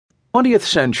20th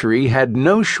century had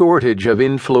no shortage of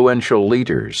influential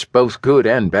leaders, both good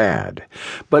and bad.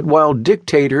 But while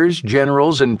dictators,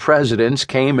 generals, and presidents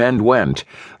came and went,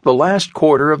 the last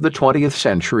quarter of the 20th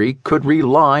century could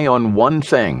rely on one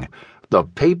thing: the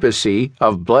papacy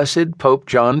of Blessed Pope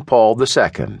John Paul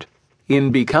II. In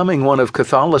becoming one of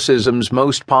Catholicism's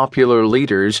most popular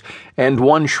leaders, and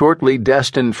one shortly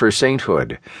destined for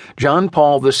sainthood, John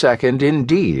Paul II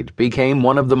indeed became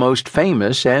one of the most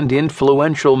famous and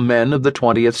influential men of the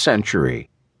 20th century.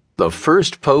 The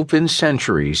first pope in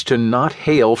centuries to not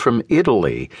hail from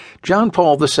Italy, John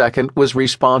Paul II was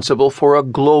responsible for a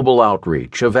global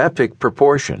outreach of epic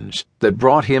proportions that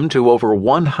brought him to over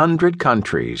 100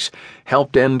 countries,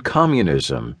 helped end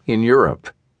communism in Europe,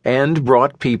 and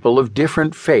brought people of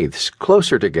different faiths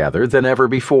closer together than ever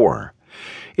before.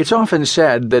 It's often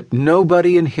said that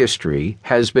nobody in history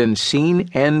has been seen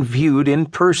and viewed in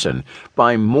person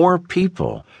by more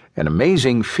people, an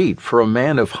amazing feat for a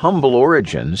man of humble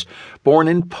origins, born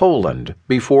in Poland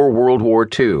before World War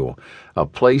II, a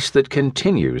place that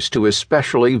continues to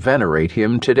especially venerate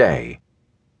him today.